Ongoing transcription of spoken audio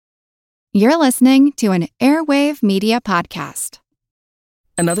You're listening to an Airwave Media Podcast.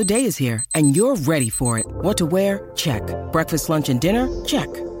 Another day is here, and you're ready for it. What to wear? Check. Breakfast, lunch, and dinner? Check.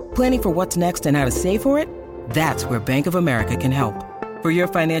 Planning for what's next and how to save for it? That's where Bank of America can help. For your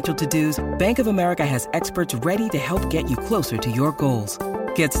financial to-dos, Bank of America has experts ready to help get you closer to your goals.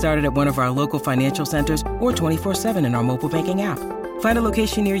 Get started at one of our local financial centers or 24/7 in our mobile banking app. Find a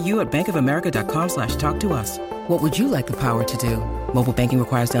location near you at bankofamerica.com/talktous. What would you like the power to do? Mobile banking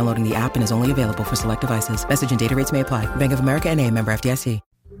requires downloading the app and is only available for select devices. Message and data rates may apply. Bank of America N.A., member FDIC.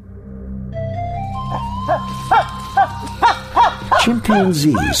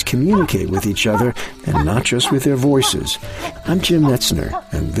 Chimpanzees communicate with each other, and not just with their voices. I'm Jim Metzner,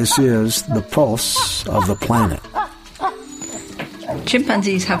 and this is The Pulse of the Planet.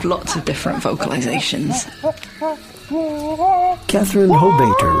 Chimpanzees have lots of different vocalizations. Catherine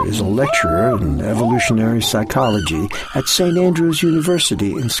Hobater is a lecturer in evolutionary psychology at St. Andrews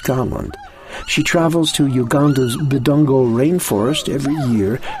University in Scotland. She travels to Uganda's Bidongo rainforest every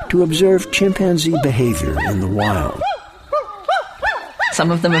year to observe chimpanzee behavior in the wild.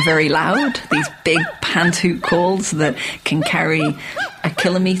 Some of them are very loud, these big pant-hoot calls that can carry a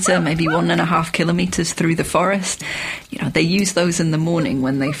kilometre, maybe 1.5 kilometres through the forest. They use those in the morning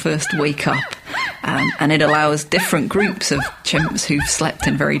when they first wake up. And it allows different groups of chimps who've slept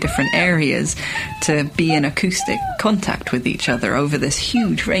in very different areas to be in acoustic contact with each other over this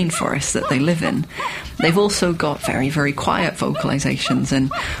huge rainforest that they live in. They've also got very, very quiet vocalizations,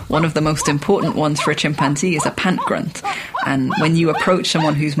 and one of the most important ones for a chimpanzee is a pant grunt. And when you approach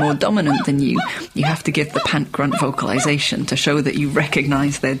someone who's more dominant than you, you have to give the pant grunt vocalization to show that you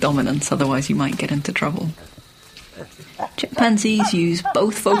recognize their dominance, otherwise you might get into trouble. Chimpanzees use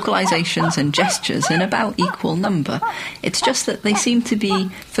both vocalizations and gestures in about equal number. It's just that they seem to be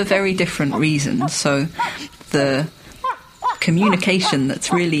for very different reasons. So the communication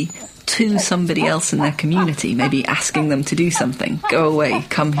that's really to somebody else in their community, maybe asking them to do something, go away,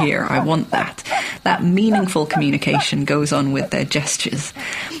 come here, I want that. That meaningful communication goes on with their gestures.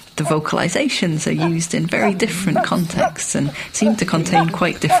 The vocalizations are used in very different contexts and seem to contain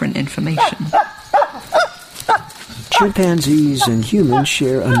quite different information. Chimpanzees and humans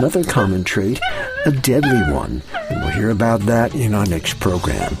share another common trait, a deadly one, and we'll hear about that in our next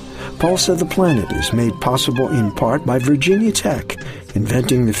program. Pulse of the Planet is made possible in part by Virginia Tech,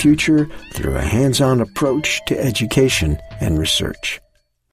 inventing the future through a hands-on approach to education and research.